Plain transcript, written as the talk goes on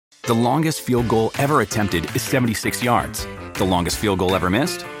The longest field goal ever attempted is 76 yards. The longest field goal ever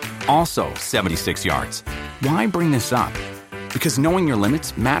missed? Also 76 yards. Why bring this up? Because knowing your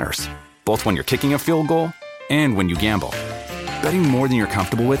limits matters, both when you're kicking a field goal and when you gamble. Betting more than you're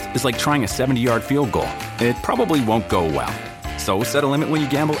comfortable with is like trying a 70-yard field goal. It probably won't go well. So set a limit when you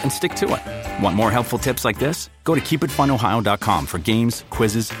gamble and stick to it. Want more helpful tips like this? Go to keepitfunohio.com for games,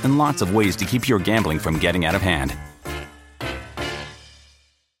 quizzes, and lots of ways to keep your gambling from getting out of hand.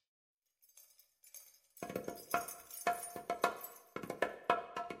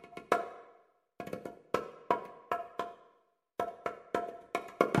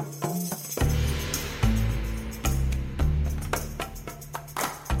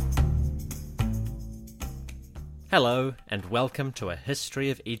 Hello, and welcome to a History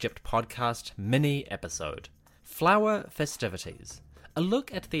of Egypt podcast mini-episode, Flower Festivities, a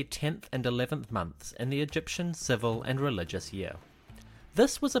look at the 10th and 11th months in the Egyptian civil and religious year.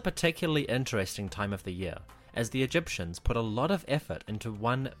 This was a particularly interesting time of the year, as the Egyptians put a lot of effort into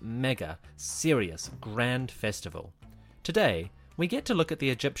one mega, serious, grand festival. Today, we get to look at the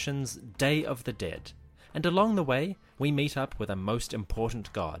Egyptians' Day of the Dead, and along the way, we meet up with a most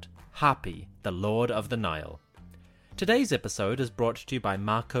important god, Hapi, the Lord of the Nile. Today's episode is brought to you by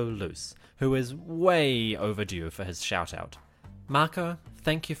Marco Luce, who is way overdue for his shout-out. Marco,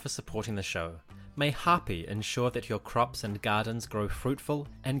 thank you for supporting the show. May Hapi ensure that your crops and gardens grow fruitful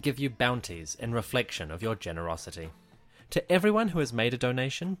and give you bounties in reflection of your generosity. To everyone who has made a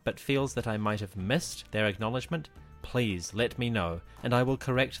donation but feels that I might have missed their acknowledgement, please let me know and I will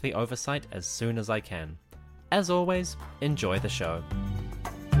correct the oversight as soon as I can. As always, enjoy the show.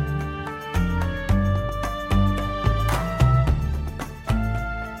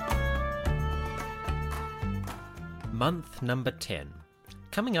 Month number 10.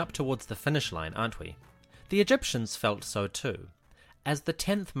 Coming up towards the finish line, aren't we? The Egyptians felt so too. As the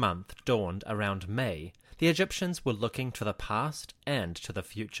 10th month dawned around May, the Egyptians were looking to the past and to the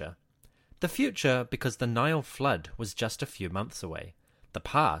future. The future because the Nile flood was just a few months away. The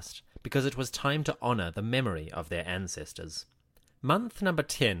past because it was time to honor the memory of their ancestors. Month number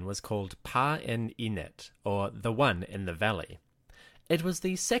 10 was called Pa-en-Inet, or the one in the valley. It was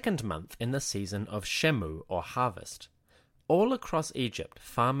the second month in the season of Shemu, or harvest. All across Egypt,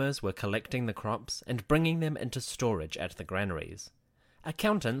 farmers were collecting the crops and bringing them into storage at the granaries.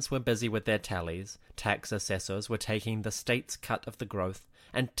 Accountants were busy with their tallies, tax assessors were taking the state's cut of the growth,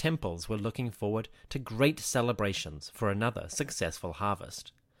 and temples were looking forward to great celebrations for another successful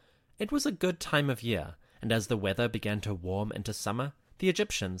harvest. It was a good time of year, and as the weather began to warm into summer, the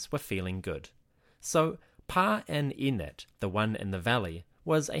Egyptians were feeling good. So, Pa-en-Inet, the one in the valley,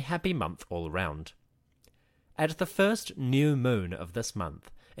 was a happy month all round. At the first new moon of this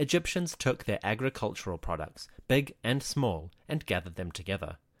month, Egyptians took their agricultural products, big and small, and gathered them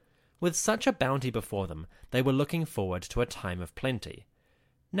together. With such a bounty before them, they were looking forward to a time of plenty.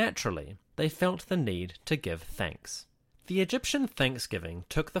 Naturally, they felt the need to give thanks. The Egyptian Thanksgiving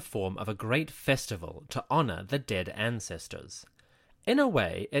took the form of a great festival to honor the dead ancestors. In a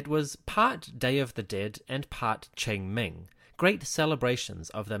way, it was part Day of the Dead and part Qingming, great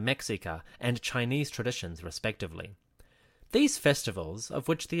celebrations of the Mexica and Chinese traditions respectively. These festivals, of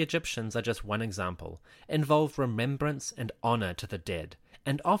which the Egyptians are just one example, involve remembrance and honor to the dead,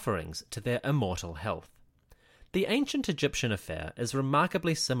 and offerings to their immortal health. The ancient Egyptian affair is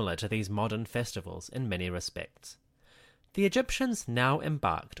remarkably similar to these modern festivals in many respects. The Egyptians now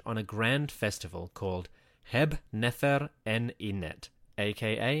embarked on a grand festival called Heb Nefer en-Inet,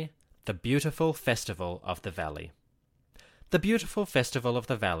 aka the Beautiful Festival of the Valley. The Beautiful Festival of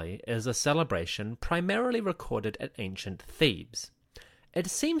the Valley is a celebration primarily recorded at ancient Thebes. It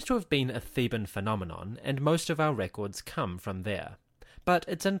seems to have been a Theban phenomenon, and most of our records come from there. But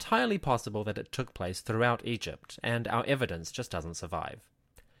it's entirely possible that it took place throughout Egypt, and our evidence just doesn't survive.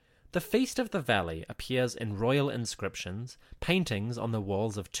 The Feast of the Valley appears in royal inscriptions, paintings on the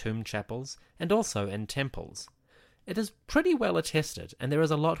walls of tomb chapels, and also in temples. It is pretty well attested, and there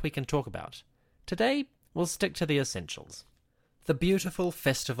is a lot we can talk about. Today, we'll stick to the essentials. The Beautiful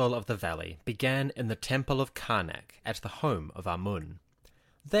Festival of the Valley began in the Temple of Karnak at the home of Amun.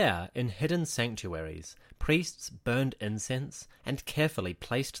 There, in hidden sanctuaries, priests burned incense and carefully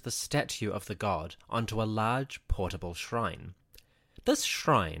placed the statue of the god onto a large portable shrine. This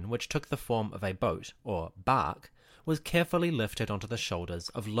shrine, which took the form of a boat, or bark, was carefully lifted onto the shoulders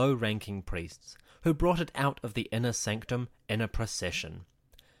of low-ranking priests, who brought it out of the inner sanctum in a procession.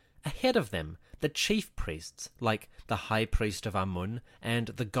 Ahead of them, the chief priests, like the high priest of Amun and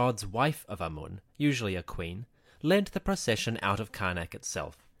the god's wife of Amun, usually a queen, led the procession out of Karnak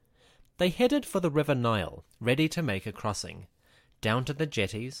itself. They headed for the river Nile, ready to make a crossing. down to the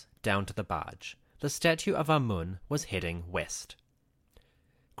jetties, down to the barge. The statue of Amun was heading west.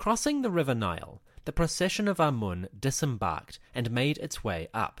 Crossing the River Nile, the procession of Amun disembarked and made its way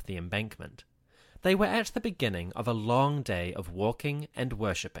up the embankment. They were at the beginning of a long day of walking and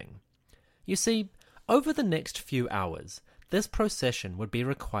worshipping. You see, over the next few hours, this procession would be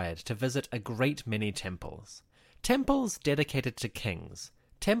required to visit a great many temples. Temples dedicated to kings,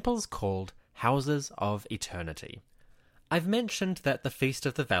 temples called Houses of Eternity. I've mentioned that the Feast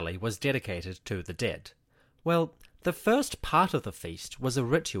of the Valley was dedicated to the dead. Well, the first part of the feast was a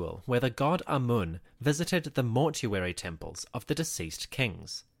ritual where the god Amun visited the mortuary temples of the deceased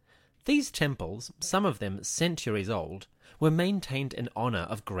kings. These temples, some of them centuries old, were maintained in honor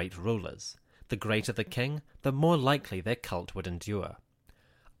of great rulers. The greater the king, the more likely their cult would endure.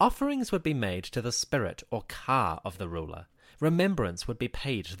 Offerings would be made to the spirit or ka of the ruler, remembrance would be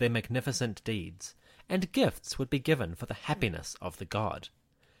paid to their magnificent deeds, and gifts would be given for the happiness of the god.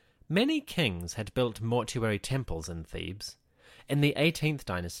 Many kings had built mortuary temples in Thebes. In the 18th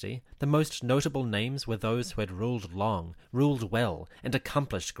dynasty, the most notable names were those who had ruled long, ruled well, and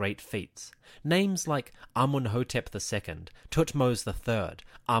accomplished great feats. Names like Amunhotep II, Thutmose III,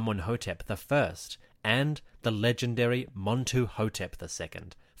 Amunhotep I, and the legendary Montuhotep II,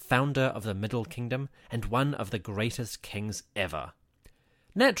 founder of the Middle Kingdom and one of the greatest kings ever.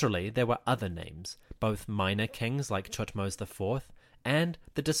 Naturally, there were other names, both minor kings like Thutmose IV and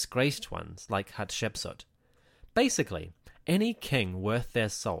the disgraced ones like Hatshepsut. Basically, any king worth their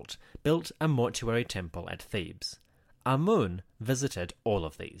salt built a mortuary temple at Thebes. Amun visited all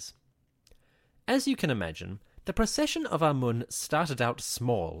of these. As you can imagine, the procession of Amun started out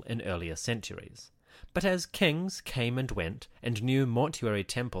small in earlier centuries, but as kings came and went and new mortuary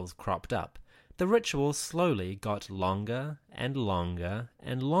temples cropped up, the ritual slowly got longer and longer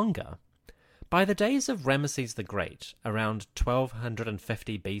and longer. By the days of Ramesses the Great, around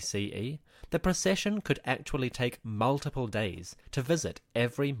 1250 BCE, the procession could actually take multiple days to visit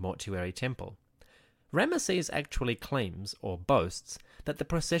every mortuary temple. Ramesses actually claims, or boasts, that the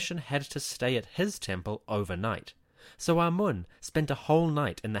procession had to stay at his temple overnight, so Amun spent a whole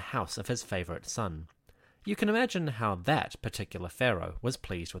night in the house of his favorite son. You can imagine how that particular pharaoh was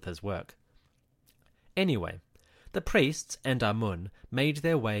pleased with his work. Anyway, the priests and Amun made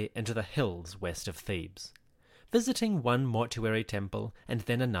their way into the hills west of Thebes. Visiting one mortuary temple and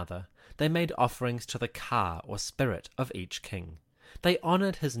then another, they made offerings to the ka or spirit of each king. They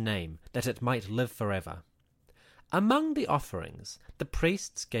honored his name that it might live forever. Among the offerings, the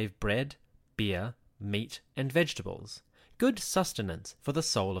priests gave bread, beer, meat, and vegetables, good sustenance for the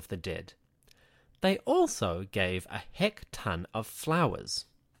soul of the dead. They also gave a heck ton of flowers.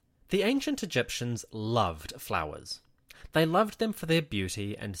 The ancient Egyptians loved flowers. They loved them for their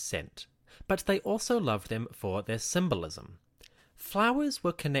beauty and scent, but they also loved them for their symbolism. Flowers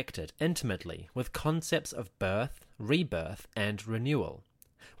were connected intimately with concepts of birth, rebirth, and renewal.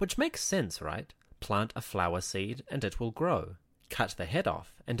 Which makes sense, right? Plant a flower seed and it will grow. Cut the head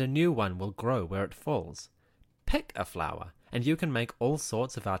off and a new one will grow where it falls. Pick a flower and you can make all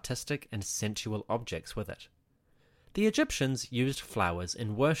sorts of artistic and sensual objects with it. The Egyptians used flowers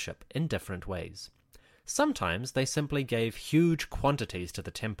in worship in different ways. Sometimes they simply gave huge quantities to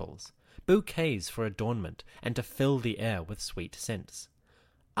the temples, bouquets for adornment and to fill the air with sweet scents.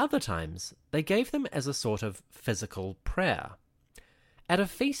 Other times they gave them as a sort of physical prayer. At a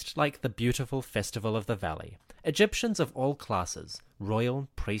feast like the beautiful Festival of the Valley, Egyptians of all classes, royal,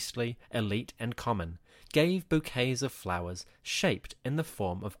 priestly, elite, and common, gave bouquets of flowers shaped in the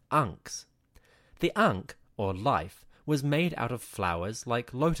form of ankhs. The ankh, or life, was made out of flowers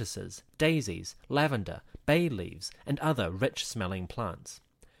like lotuses, daisies, lavender, bay leaves, and other rich-smelling plants.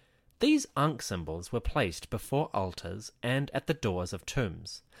 These ankh symbols were placed before altars and at the doors of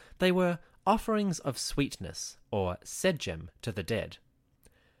tombs. They were offerings of sweetness, or sedjem, to the dead.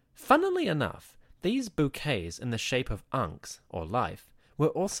 Funnily enough, these bouquets in the shape of ankhs, or life, were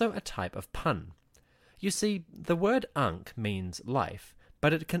also a type of pun. You see, the word ankh means life,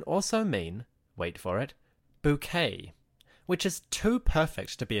 but it can also mean, wait for it, bouquet, which is too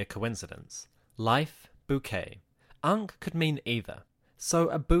perfect to be a coincidence. Life, bouquet. Ankh could mean either. So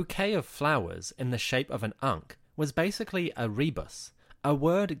a bouquet of flowers in the shape of an ankh was basically a rebus, a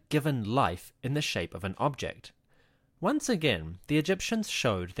word given life in the shape of an object. Once again, the Egyptians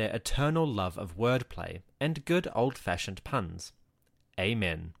showed their eternal love of wordplay and good old-fashioned puns.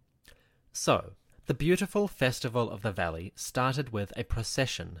 Amen. So, the beautiful Festival of the Valley started with a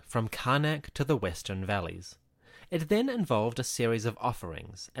procession from Karnak to the western valleys. It then involved a series of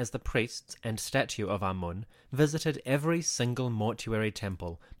offerings as the priests and statue of Amun visited every single mortuary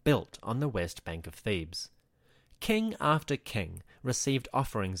temple built on the west bank of Thebes. king after king received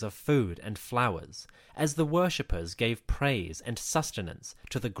offerings of food and flowers, as the worshippers gave praise and sustenance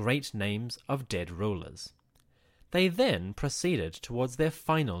to the great names of dead rulers. They then proceeded towards their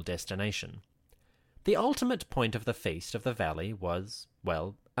final destination. The ultimate point of the Feast of the Valley was,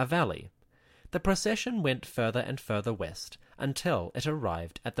 well, a valley. The procession went further and further west until it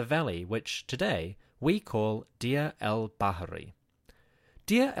arrived at the valley which today we call Deir el-Bahari.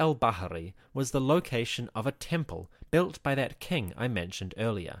 Deir el-Bahari was the location of a temple built by that king I mentioned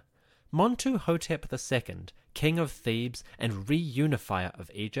earlier. Montuhotep II, king of Thebes and reunifier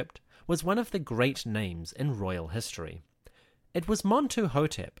of Egypt, was one of the great names in royal history. It was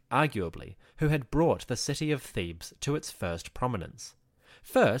Montuhotep, arguably, who had brought the city of Thebes to its first prominence.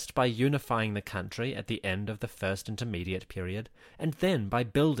 First by unifying the country at the end of the First Intermediate Period, and then by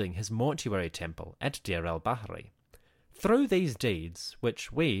building his mortuary temple at Deir el-Bahari. Through these deeds,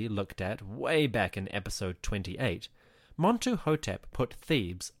 which we looked at way back in episode 28, Montuhotep put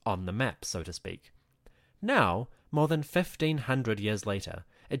Thebes on the map, so to speak. Now, more than 1,500 years later,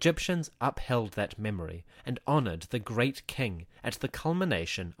 Egyptians upheld that memory and honored the great king at the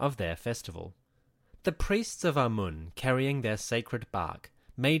culmination of their festival. The priests of Amun, carrying their sacred bark,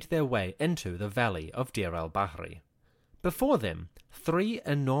 made their way into the valley of Deir el-Bahari. Before them, 3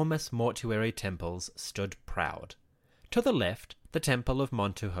 enormous mortuary temples stood proud. To the left, the temple of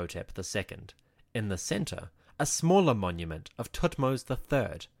Montuhotep II. In the center, a smaller monument of Thutmose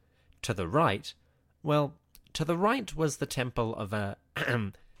III. To the right, was the temple of a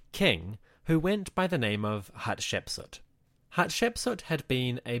king who went by the name of Hatshepsut. Hatshepsut had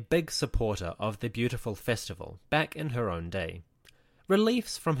been a big supporter of the beautiful festival back in her own day.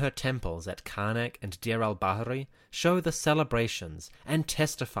 Reliefs from her temples at Karnak and Deir el-Bahari show the celebrations and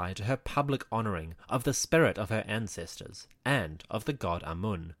testify to her public honoring of the spirit of her ancestors and of the god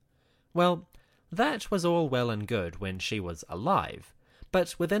Amun. Well, that was all well and good when she was alive,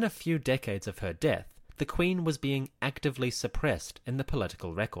 but within a few decades of her death, the queen was being actively suppressed in the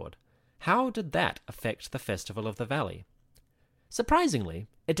political record. How did that affect the Festival of the Valley? Surprisingly,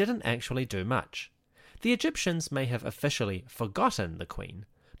 it didn't actually do much. The Egyptians may have officially forgotten the queen,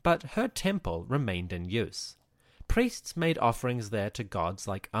 but her temple remained in use. Priests made offerings there to gods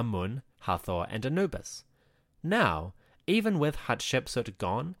like Amun, Hathor, and Anubis. Now, even with Hatshepsut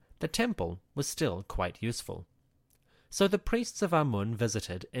gone, the temple was still quite useful. So the priests of Amun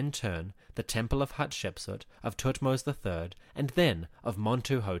visited, in turn, the temple of Hatshepsut, of Thutmose III, and then of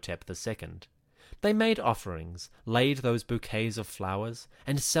Montuhotep II. They made offerings, laid those bouquets of flowers,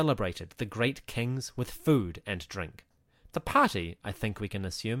 and celebrated the great kings with food and drink. The party, I think we can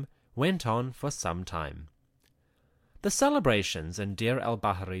assume, went on for some time. The celebrations in Deir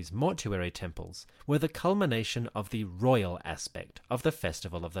el-Bahari's mortuary temples were the culmination of the royal aspect of the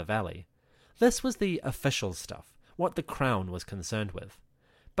Festival of the Valley. This was the official stuff, what the crown was concerned with.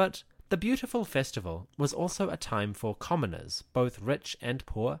 But the beautiful festival was also a time for commoners, both rich and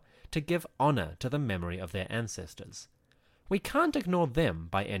poor, to give honor to the memory of their ancestors. We can't ignore them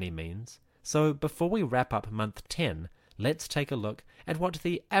by any means, so before we wrap up month 10, let's take a look at what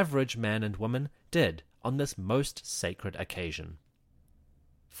the average man and woman did on this most sacred occasion.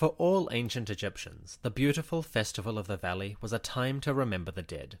 For all ancient Egyptians, the beautiful Festival of the Valley was a time to remember the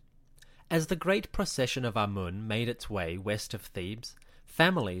dead. As the great procession of Amun made its way west of Thebes,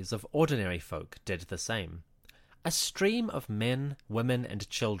 families of ordinary folk did the same. A stream of men, women, and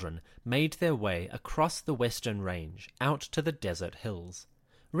children made their way across the western range out to the desert hills.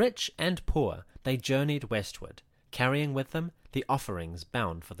 Rich and poor, they journeyed westward, carrying with them the offerings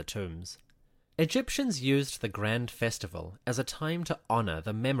bound for the tombs. Egyptians used the grand festival as a time to honor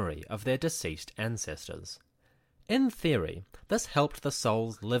the memory of their deceased ancestors. In theory, this helped the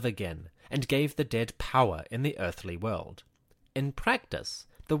souls live again and gave the dead power in the earthly world. In practice,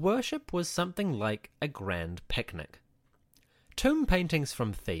 the worship was something like a grand picnic. Tomb paintings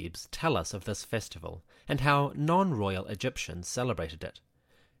from Thebes tell us of this festival and how non-royal Egyptians celebrated it.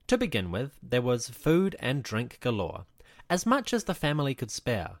 To begin with, there was food and drink galore, as much as the family could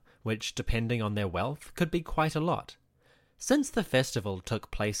spare, which, depending on their wealth, could be quite a lot. Since the festival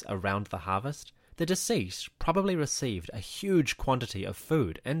took place around the harvest, the deceased probably received a huge quantity of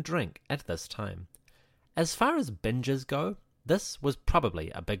food and drink at this time. As far as binges go, this was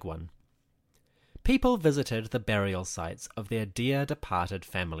probably a big one. People visited the burial sites of their dear departed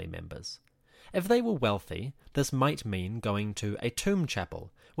family members. If they were wealthy, this might mean going to a tomb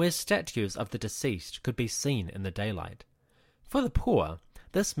chapel, where statues of the deceased could be seen in the daylight. For the poor,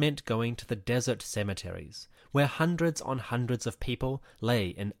 this meant going to the desert cemeteries, where hundreds on hundreds of people lay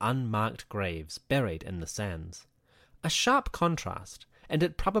in unmarked graves buried in the sands. A sharp contrast, and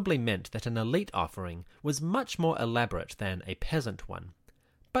it probably meant that an elite offering was much more elaborate than a peasant one.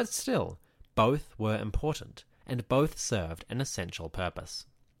 But still, both were important, and both served an essential purpose.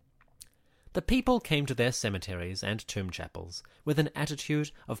 The people came to their cemeteries and tomb chapels with an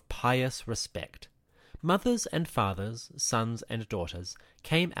attitude of pious respect. Mothers and fathers, sons and daughters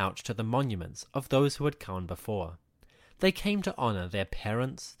came out to the monuments of those who had gone before. They came to honor their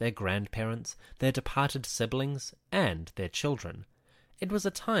parents, their grandparents, their departed siblings, and their children. It was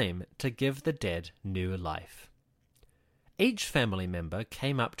a time to give the dead new life. Each family member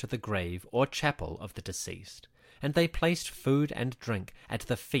came up to the grave or chapel of the deceased, and they placed food and drink at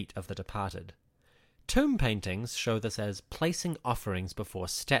the feet of the departed. Tomb paintings show this as placing offerings before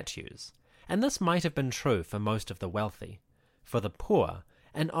statues, and this might have been true for most of the wealthy. For the poor,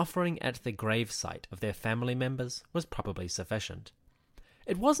 an offering at the gravesite of their family members was probably sufficient.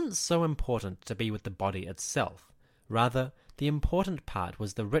 It wasn't so important to be with the body itself. Rather, the important part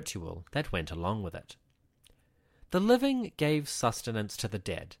was the ritual that went along with it. The living gave sustenance to the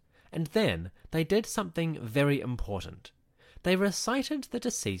dead, and then they did something very important. They recited the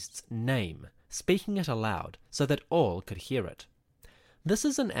deceased's name, speaking it aloud so that all could hear it. This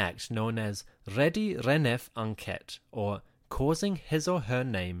is an act known as Redi Renef Anket, or causing his or her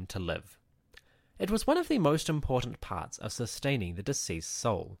name to live. It was one of the most important parts of sustaining the deceased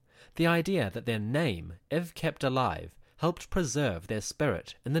soul, the idea that their name, if kept alive, helped preserve their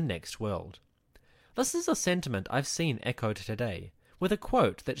spirit in the next world. This is a sentiment I've seen echoed today, with a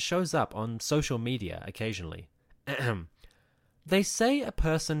quote that shows up on social media occasionally. They say a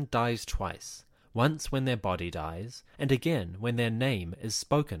person dies twice, once when their body dies, and again when their name is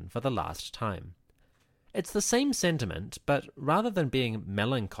spoken for the last time. It's the same sentiment, but rather than being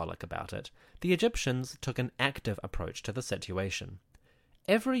melancholic about it, the Egyptians took an active approach to the situation.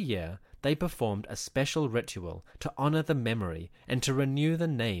 Every year, they performed a special ritual to honor the memory and to renew the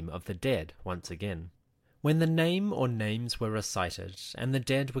name of the dead once again. When the name or names were recited and the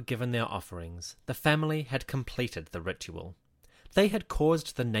dead were given their offerings, the family had completed the ritual. They had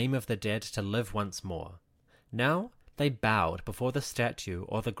caused the name of the dead to live once more. Now, they bowed before the statue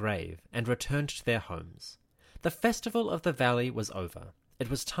or the grave and returned to their homes. The festival of the valley was over. It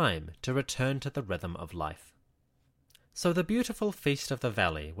was time to return to the rhythm of life. So the beautiful Feast of the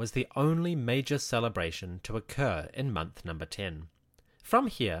Valley was the only major celebration to occur in month number 10. From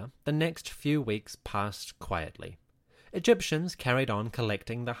here, the next few weeks passed quietly. Egyptians carried on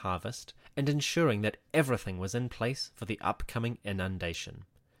collecting the harvest and ensuring that everything was in place for the upcoming inundation.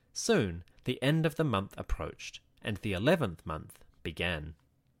 Soon, the end of the month approached, and the 11th month began.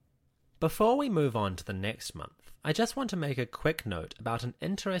 Before we move on to the next month, I just want to make a quick note about an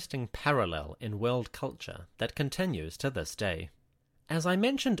interesting parallel in world culture that continues to this day. As I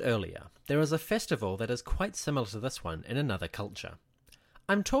mentioned earlier, there is a festival that is quite similar to this one in another culture.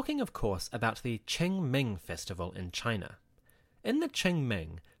 I'm talking, of course, about the Qingming festival in China. In the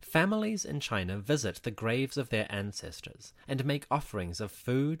Qingming, families in China visit the graves of their ancestors and make offerings of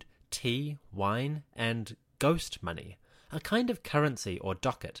food, tea, wine, and ghost money, a kind of currency or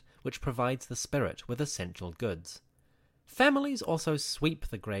docket which provides the spirit with essential goods. Families also sweep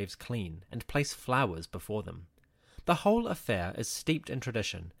the graves clean and place flowers before them. The whole affair is steeped in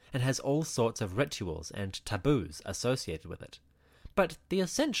tradition and has all sorts of rituals and taboos associated with it. But the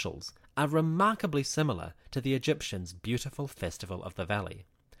essentials are remarkably similar to the Egyptians' beautiful Festival of the Valley.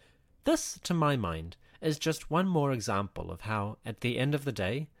 This, to my mind, is just one more example of how, at the end of the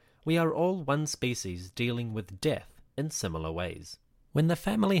day, we are all one species dealing with death in similar ways. When the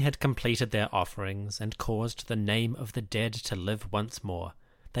family had completed their offerings and caused the name of the dead to live once more,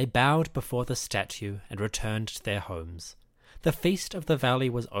 they bowed before the statue and returned to their homes. The Feast of the Valley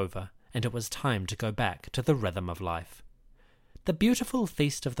was over, and it was time to go back to the rhythm of life. The beautiful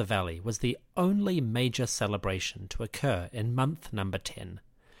Feast of the Valley was the only major celebration to occur in month number 10.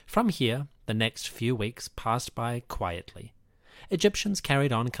 From here, the next few weeks passed by quietly. Egyptians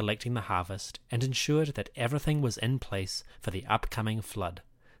carried on collecting the harvest and ensured that everything was in place for the upcoming flood.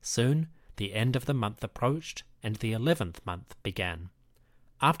 Soon, the end of the month approached and the 11th month began.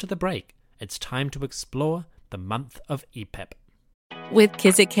 After the break, it's time to explore the month of Epep. With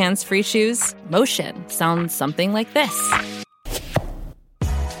Kizik hands-free shoes, motion sounds something like this.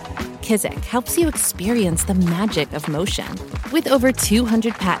 Kizik helps you experience the magic of motion. With over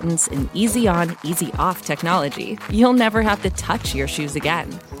 200 patents and easy-on, easy-off technology, you'll never have to touch your shoes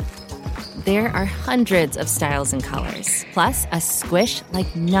again. There are hundreds of styles and colors, plus a squish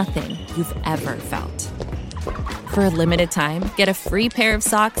like nothing you've ever felt. For a limited time, get a free pair of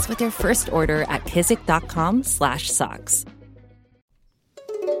socks with your first order at kizik.com/socks.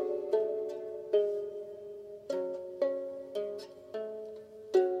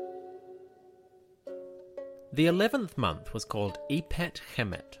 The 11th month was called Epet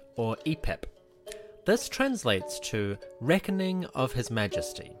Chemet, or Epep. This translates to Reckoning of His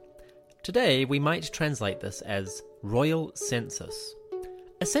Majesty. Today we might translate this as Royal Census.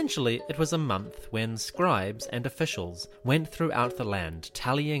 Essentially, it was a month when scribes and officials went throughout the land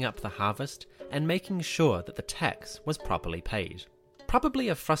tallying up the harvest and making sure that the tax was properly paid. Probably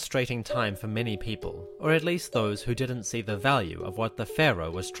a frustrating time for many people, or at least those who didn't see the value of what the pharaoh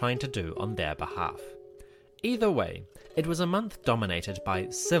was trying to do on their behalf. Either way, it was a month dominated by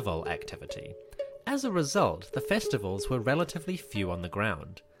civil activity. As a result, the festivals were relatively few on the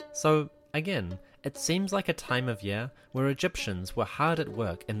ground. So, again, it seems like a time of year where Egyptians were hard at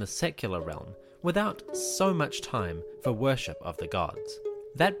work in the secular realm without so much time for worship of the gods.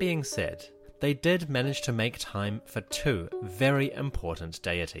 That being said, they did manage to make time for two very important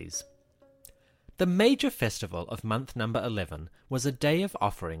deities. The major festival of month number 11 was a day of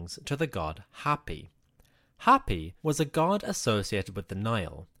offerings to the god Hapi. Hapi was a god associated with the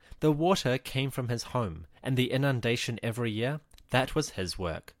Nile. The water came from his home, and the inundation every year, that was his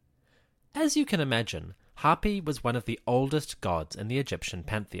work. As you can imagine, Hapi was one of the oldest gods in the Egyptian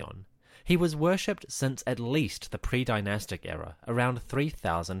pantheon. He was worshipped since at least the pre-dynastic era, around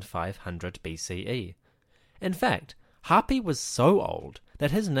 3500 BCE. In fact, Hapi was so old that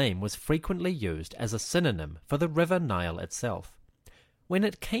his name was frequently used as a synonym for the river Nile itself. When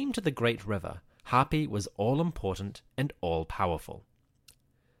it came to the great river, Hapi was all-important and all-powerful.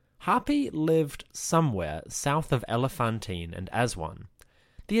 Hapi lived somewhere south of Elephantine and Aswan.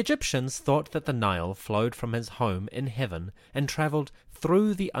 The Egyptians thought that the Nile flowed from his home in heaven and travelled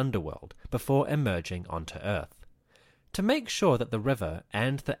through the underworld before emerging onto earth. To make sure that the river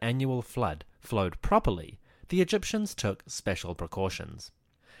and the annual flood flowed properly, the Egyptians took special precautions.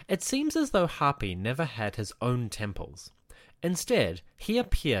 It seems as though Hapi never had his own temples. Instead, he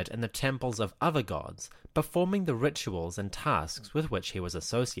appeared in the temples of other gods, performing the rituals and tasks with which he was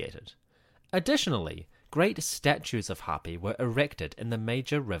associated. Additionally, great statues of Hapi were erected in the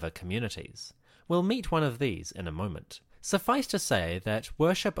major river communities. We'll meet one of these in a moment. Suffice to say that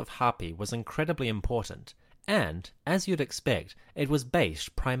worship of Hapi was incredibly important, and, as you'd expect, it was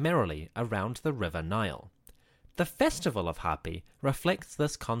based primarily around the river Nile. The festival of Hapi reflects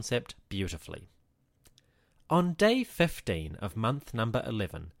this concept beautifully. On day 15 of month number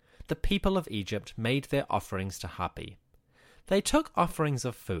 11, the people of Egypt made their offerings to Hapi. They took offerings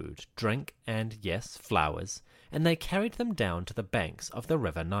of food, drink, and, yes, flowers, and they carried them down to the banks of the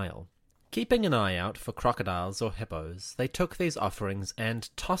river Nile. Keeping an eye out for crocodiles or hippos, they took these offerings and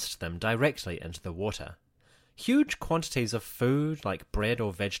tossed them directly into the water. Huge quantities of food, like bread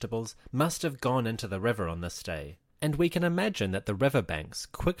or vegetables, must have gone into the river on this day, and we can imagine that the riverbanks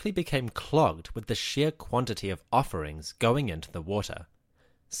quickly became clogged with the sheer quantity of offerings going into the water.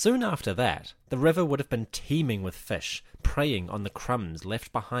 Soon after that, the river would have been teeming with fish, preying on the crumbs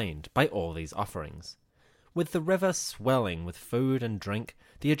left behind by all these offerings. With the river swelling with food and drink,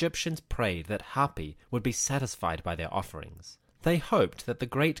 the Egyptians prayed that Hapi would be satisfied by their offerings. They hoped that the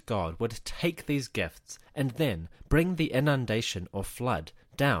great god would take these gifts and then bring the inundation or flood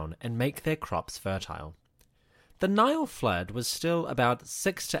down and make their crops fertile. The Nile flood was still about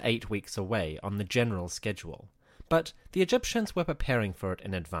 6 to 8 weeks away on the general schedule, but the Egyptians were preparing for it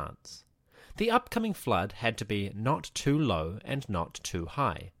in advance. The upcoming flood had to be not too low and not too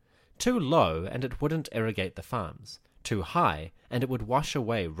high. Too low and it wouldn't irrigate the farms. Too high and it would wash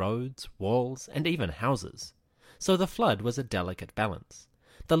away roads, walls, and even houses. So the flood was a delicate balance.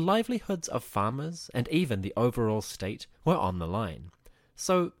 The livelihoods of farmers and even the overall state were on the line.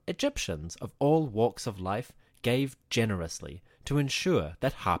 So Egyptians of all walks of life gave generously to ensure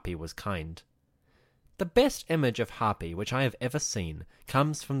that Hapi was kind. The best image of Hapi which I have ever seen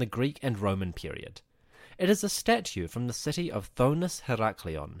comes from the Greek and Roman period. It is a statue from the city of Thonis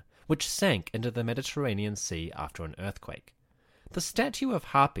Heraklion, which sank into the Mediterranean Sea after an earthquake. The statue of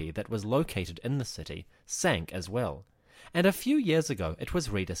Hapi that was located in the city sank as well, and a few years ago it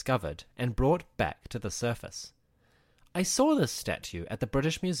was rediscovered and brought back to the surface. I saw this statue at the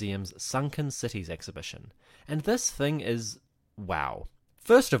British Museum's Sunken Cities exhibition, and this thing is wow.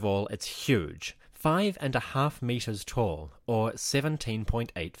 First of all, it's huge, 5.5 meters tall, or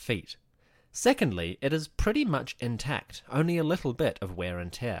 17.8 feet. Secondly, it is pretty much intact, only a little bit of wear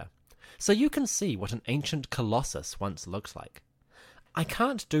and tear. So you can see what an ancient colossus once looked like. I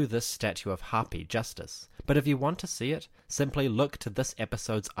can't do this statue of Hapi justice, but if you want to see it, simply look to this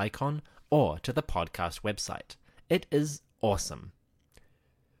episode's icon or to the podcast website. It is awesome.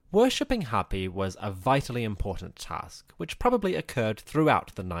 Worshipping Hapi was a vitally important task, which probably occurred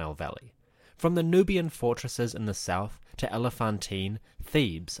throughout the Nile Valley. From the Nubian fortresses in the south to Elephantine,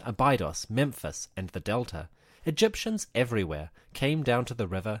 Thebes, Abydos, Memphis, and the Delta, Egyptians everywhere came down to the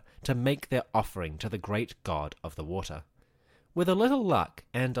river to make their offering to the great god of the water. With a little luck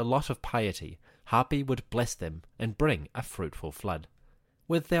and a lot of piety, Hapi would bless them and bring a fruitful flood.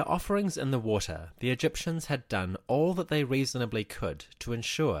 With their offerings in the water, the Egyptians had done all that they reasonably could to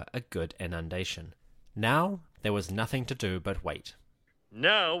ensure a good inundation. Now there was nothing to do but wait.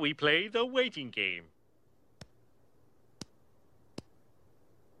 Now we play the waiting game.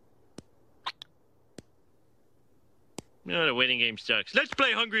 No, the waiting game sucks. Let's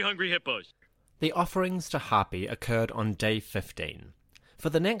play Hungry Hungry Hippos. The offerings to Hapi occurred on day 15. For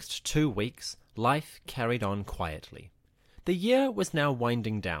the next 2 weeks, life carried on quietly. The year was now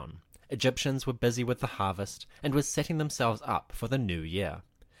winding down. Egyptians were busy with the harvest and were setting themselves up for the new year.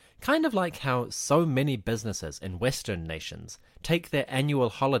 Kind of like how so many businesses in Western nations take their annual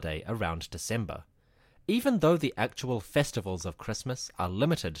holiday around December. Even though the actual festivals of Christmas are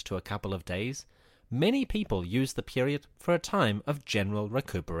limited to a couple of days, many people use the period for a time of general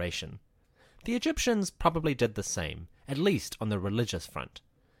recuperation. The Egyptians probably did the same, at least on the religious front.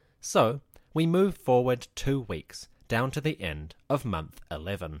 So, we move forward 2 weeks, down to the end of month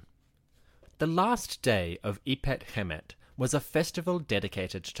 11. The last day of Ipet Hemet was a festival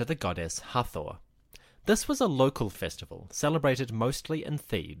dedicated to the goddess Hathor. This was a local festival, celebrated mostly in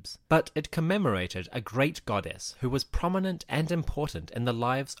Thebes, but it commemorated a great goddess who was prominent and important in the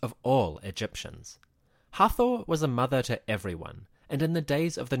lives of all Egyptians. Hathor was a mother to everyone, and in the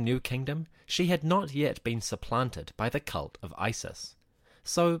days of the New Kingdom, she had not yet been supplanted by the cult of Isis.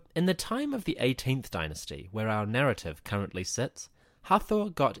 So, in the time of the 18th dynasty, where our narrative currently sits, Hathor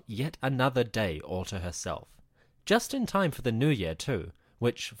got yet another day all to herself. Just in time for the New Year, too,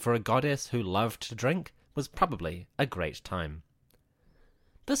 which, for a goddess who loved to drink, was probably a great time.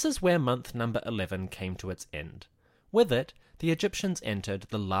 This is where month number 11 came to its end. With it, the Egyptians entered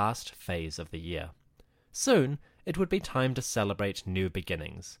the last phase of the year. Soon, it would be time to celebrate new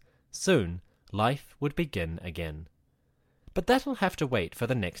beginnings. Soon, life would begin again. But that'll have to wait for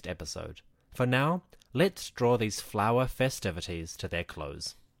the next episode. For now, let's draw these flower festivities to their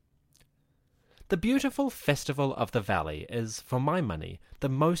close. The beautiful Festival of the Valley is, for my money, the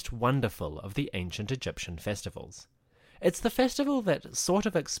most wonderful of the ancient Egyptian festivals. It's the festival that sort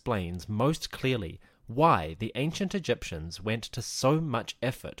of explains most clearly why the ancient Egyptians went to so much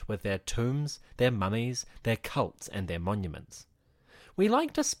effort with their tombs, their mummies, their cults, and their monuments. We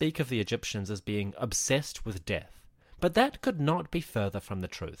like to speak of the Egyptians as being obsessed with death, but that could not be further from the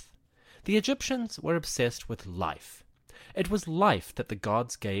truth. The Egyptians were obsessed with life. It was life that the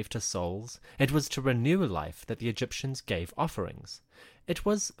gods gave to souls. It was to renew life that the Egyptians gave offerings. It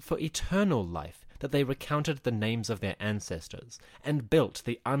was for eternal life that they recounted the names of their ancestors and built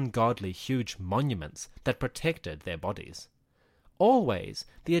the ungodly huge monuments that protected their bodies. Always,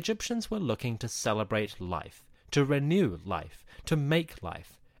 the Egyptians were looking to celebrate life, to renew life, to make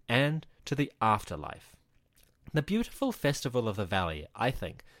life, and to the afterlife. The beautiful Festival of the Valley, I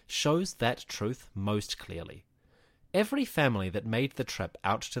think, shows that truth most clearly. Every family that made the trip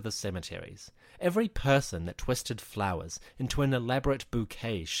out to the cemeteries, every person that twisted flowers into an elaborate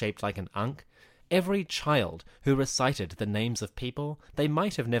bouquet shaped like an ankh, every child who recited the names of people they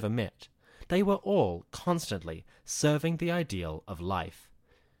might have never met, they were all constantly serving the ideal of life.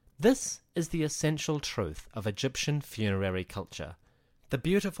 This is the essential truth of Egyptian funerary culture. The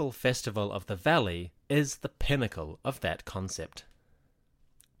beautiful Festival of the Valley is the pinnacle of that concept.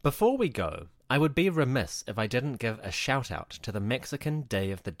 Before we go, I would be remiss if I didn't give a shout-out to the Mexican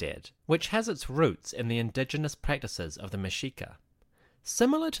Day of the Dead, which has its roots in the indigenous practices of the Mexica.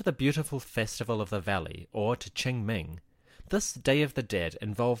 Similar to the beautiful Festival of the Valley, or to Qingming, this Day of the Dead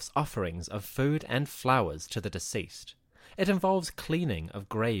involves offerings of food and flowers to the deceased. It involves cleaning of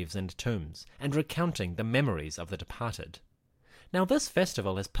graves and tombs, and recounting the memories of the departed. Now this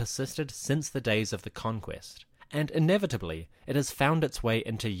festival has persisted since the days of the conquest, and inevitably it has found its way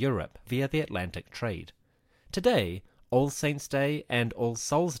into Europe via the Atlantic trade. Today, All Saints' Day and All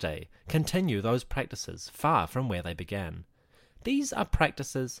Souls' Day continue those practices far from where they began. These are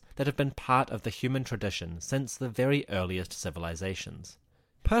practices that have been part of the human tradition since the very earliest civilizations.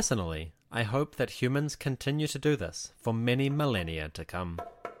 Personally, I hope that humans continue to do this for many millennia to come.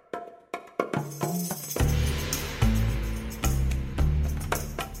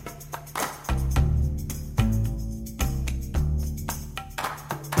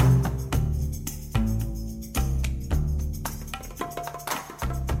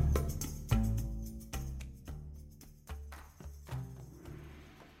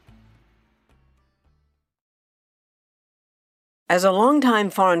 As a long-time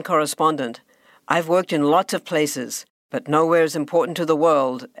foreign correspondent, I've worked in lots of places, but nowhere as important to the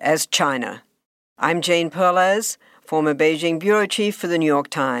world as China. I'm Jane Perlez, former Beijing bureau chief for the New York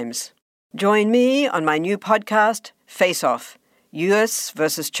Times. Join me on my new podcast, Face Off, U.S.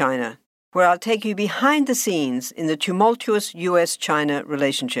 versus China, where I'll take you behind the scenes in the tumultuous U.S.-China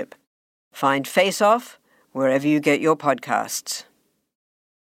relationship. Find Face Off wherever you get your podcasts.